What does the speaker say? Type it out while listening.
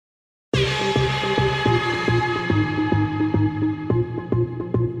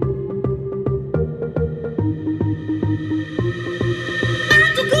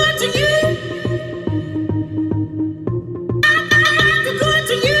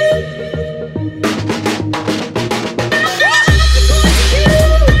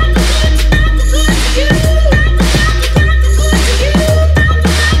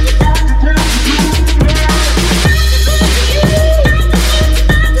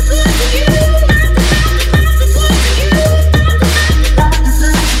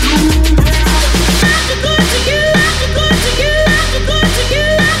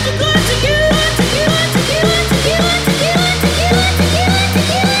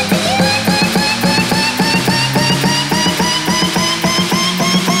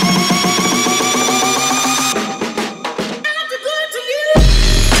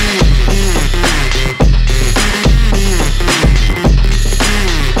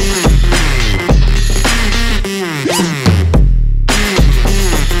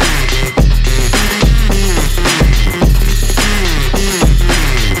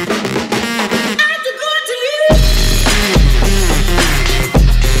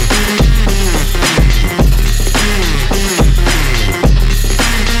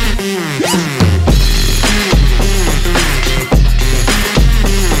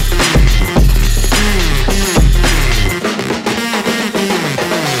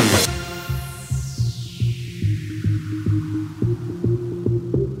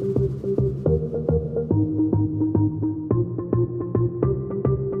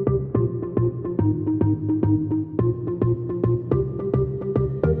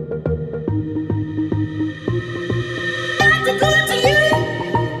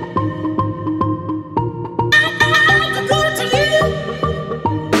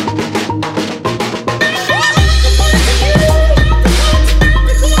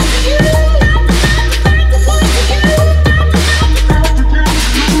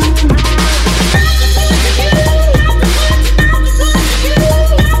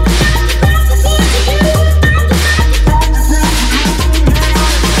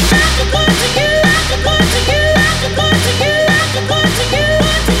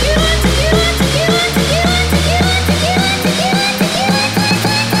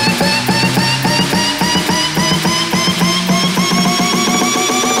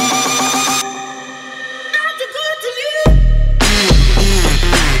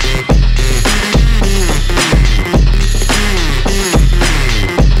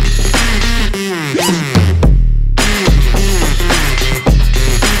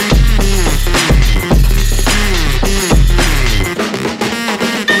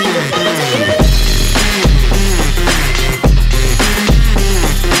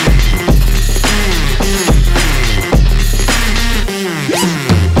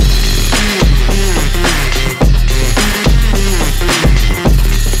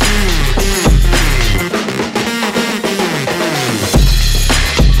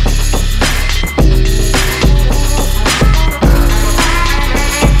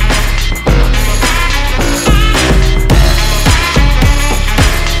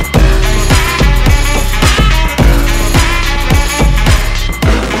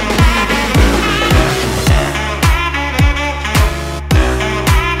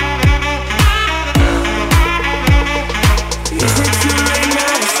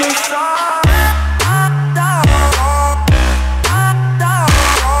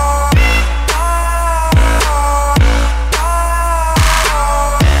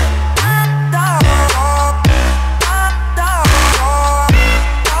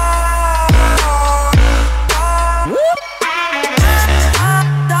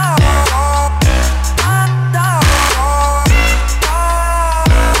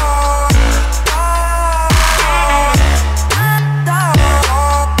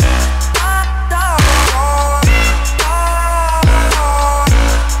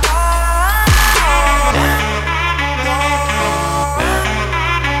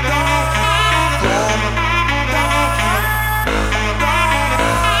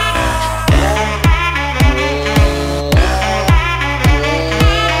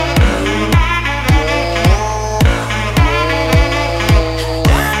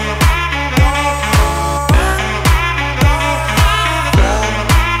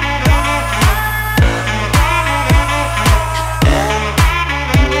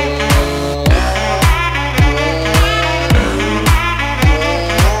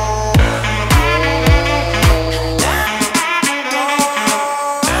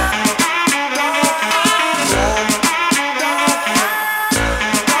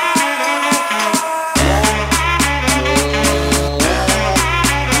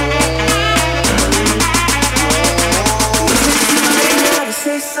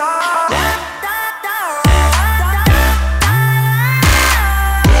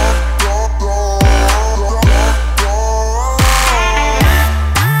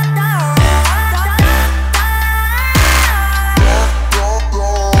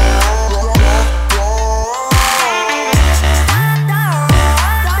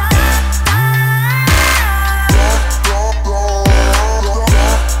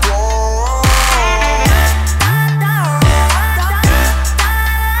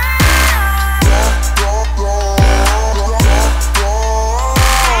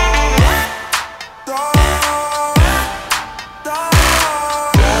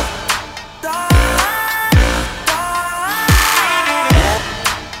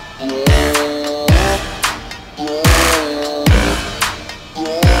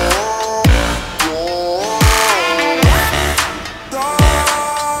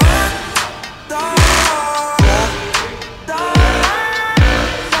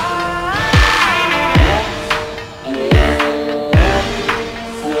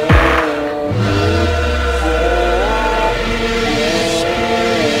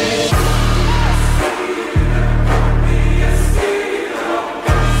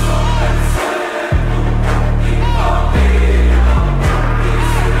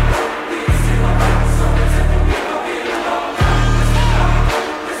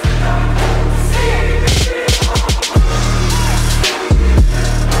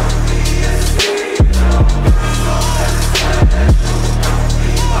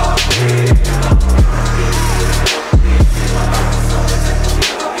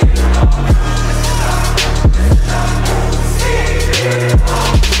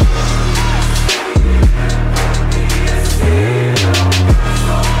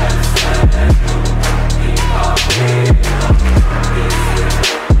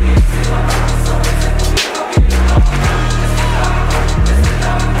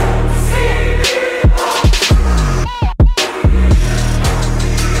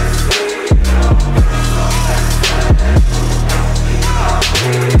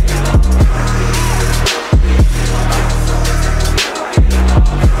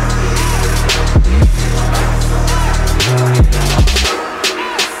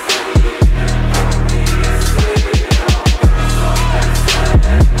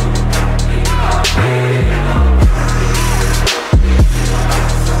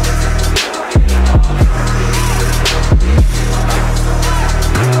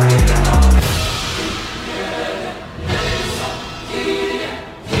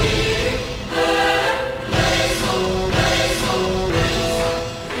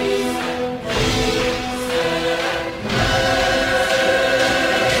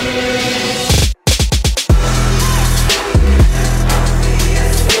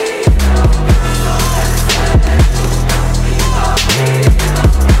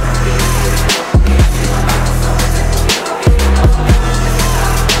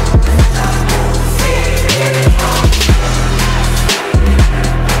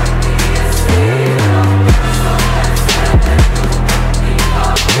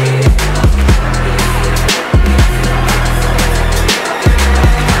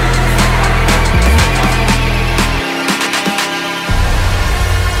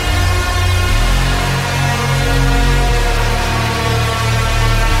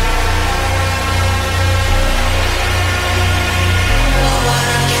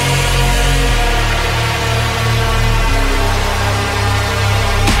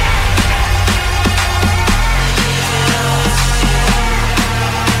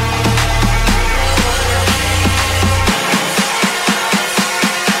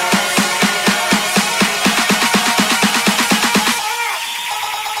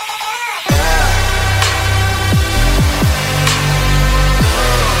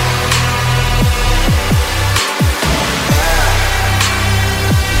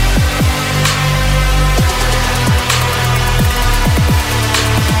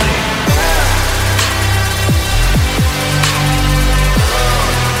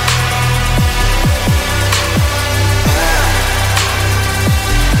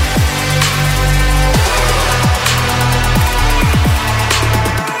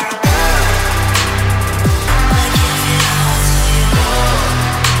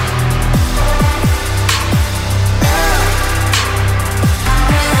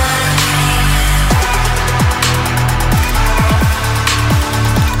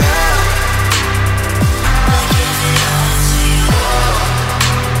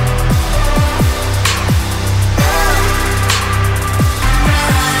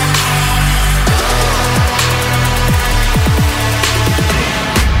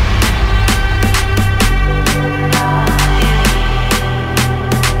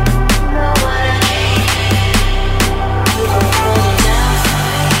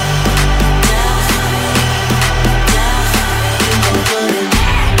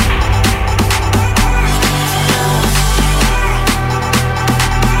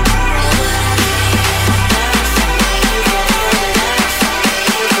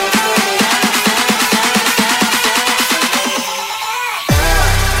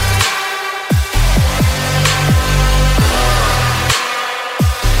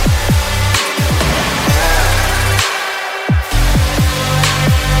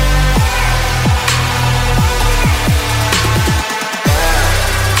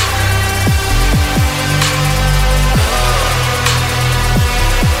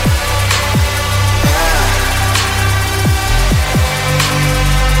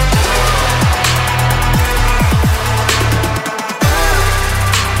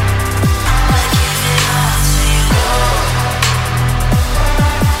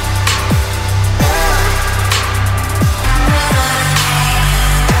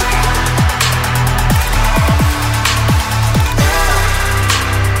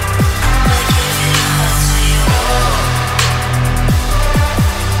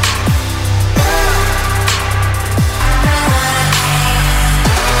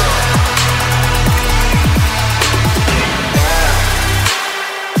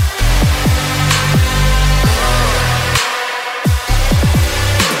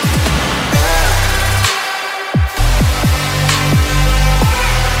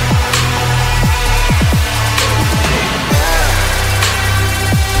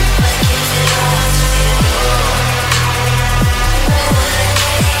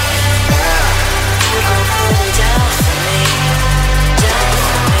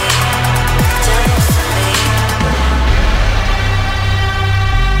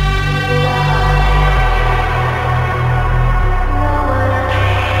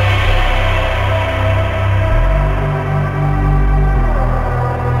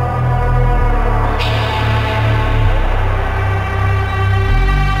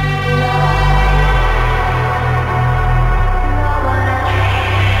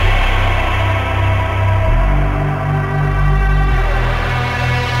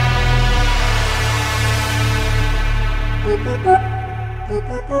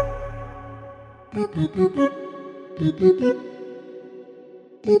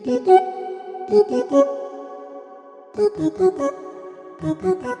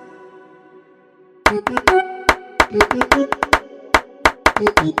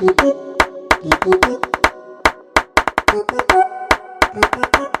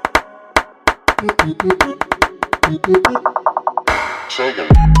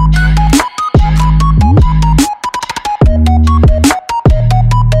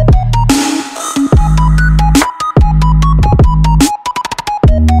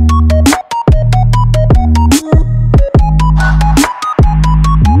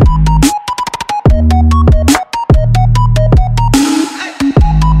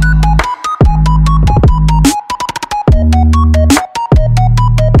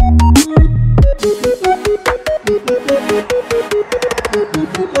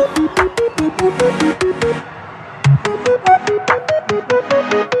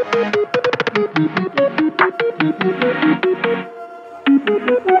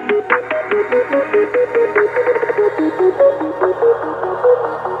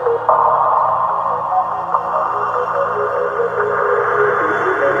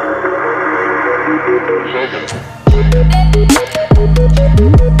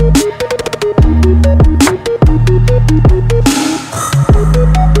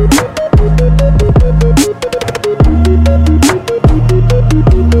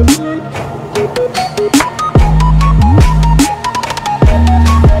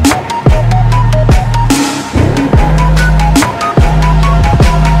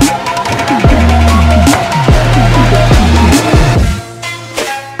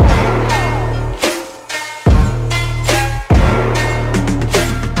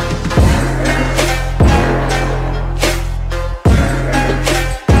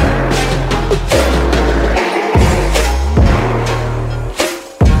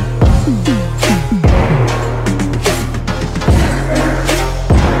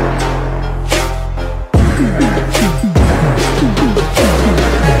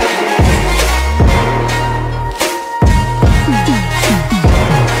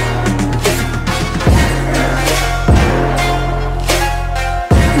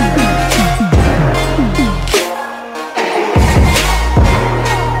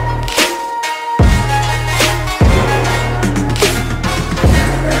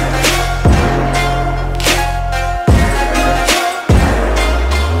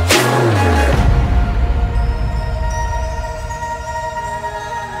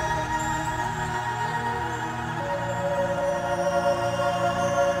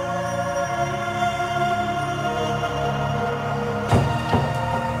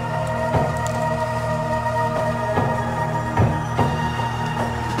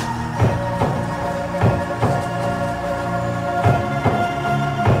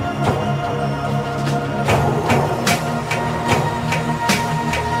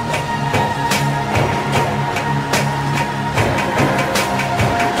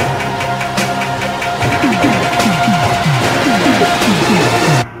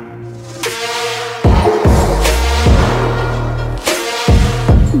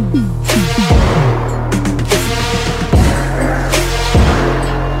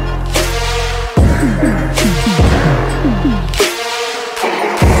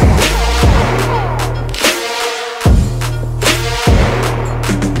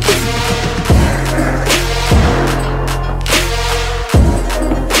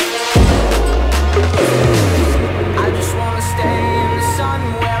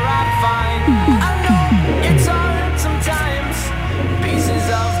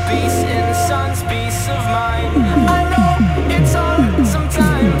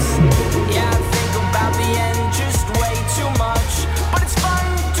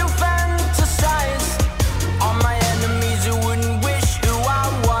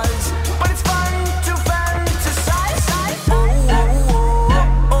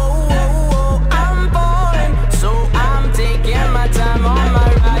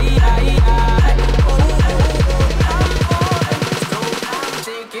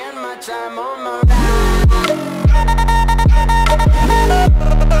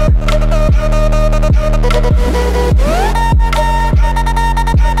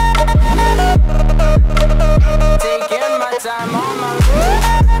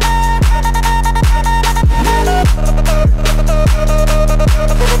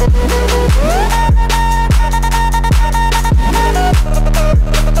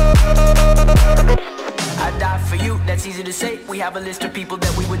have a list of people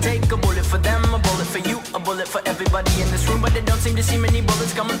that we would take. A bullet for them, a bullet for you, a bullet for everybody in this room. But they don't seem to see many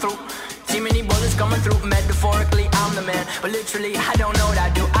bullets coming through. See many bullets coming through. Metaphorically, I'm the man, but literally, I don't know what I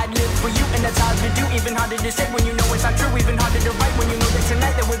do. I'd live for you, and that's how we do. Even harder to say when you know it's not true. Even harder to write when you know that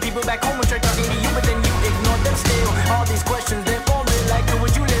tonight there were people back home who tried talking to you, but then you ignore them still. All these questions, they're falling like, who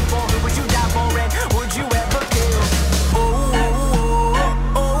would you live for? Who would you die for? And would you ever kill?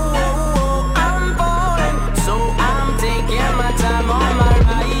 I'm falling, so I'm taking my time on my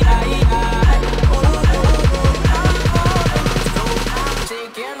ride.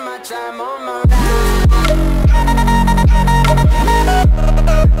 Time on my ride.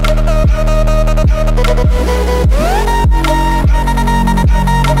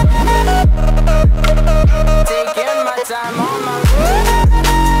 Taking my time on my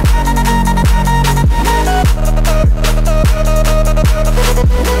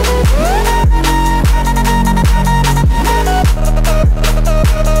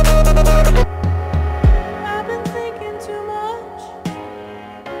I've been thinking too much.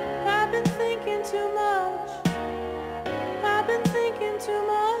 I've been thinking too much. I've been thinking too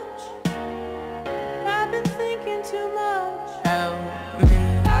much. I've been thinking too much. Help me.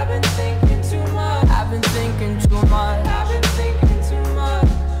 I've been thinking too much. I've been thinking too much. I've been thinking too much.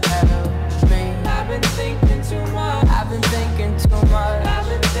 Help me. I've been thinking too much. I've been thinking too much. I've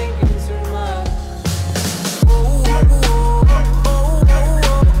been thinking too much.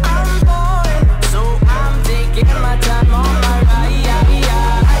 I'm bored, so I'm taking my time on my ride. Taking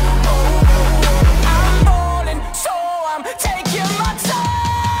my time.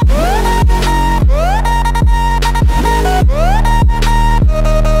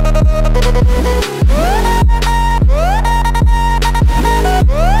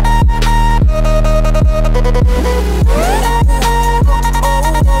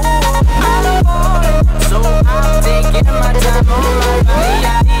 So I'm taking my time on my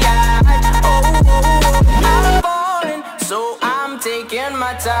ride. I'm falling, so I'm taking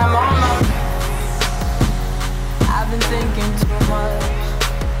my time on my ride. I've been thinking too much.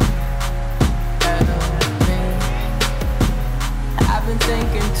 I've been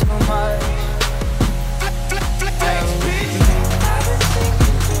thinking too much. I've been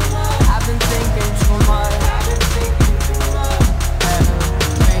thinking too much. I've been thinking too much. I've been thinking too much.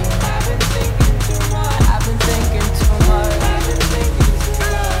 I've been thinking too much. I've been thinking too much. I've been thinking too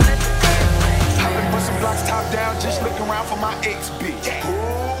much. I've been busting blocks top down, just looking around for my ex bitch.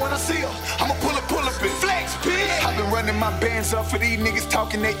 Oh, when I see her, I'ma pull up and flex, bitch. I've been running my bands up for these niggas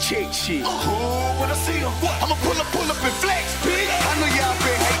talking that chick shit. Oh, when I see her, I'ma pull up and flex, bitch. I know y'all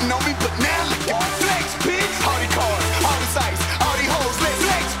been hating on me, but now look at my flex, bitch. All these cars, all these ice, all these hoes, let's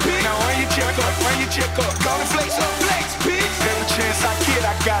flex, bitch. Now run your check up, go and flex up, flex, bitch. Every chance I get,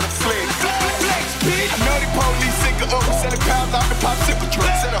 I gotta flex, flex, bitch. I know the police sick of us, selling pounds off the popsicle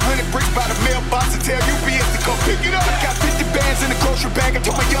truck. Set 100 bricks by the mailbox and tell UPS to come pick it up. I got 50 bands in the grocery bag and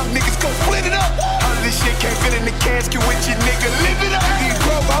told my young niggas go split it up. All of this shit can't fit in the casket with your nigga, live it up.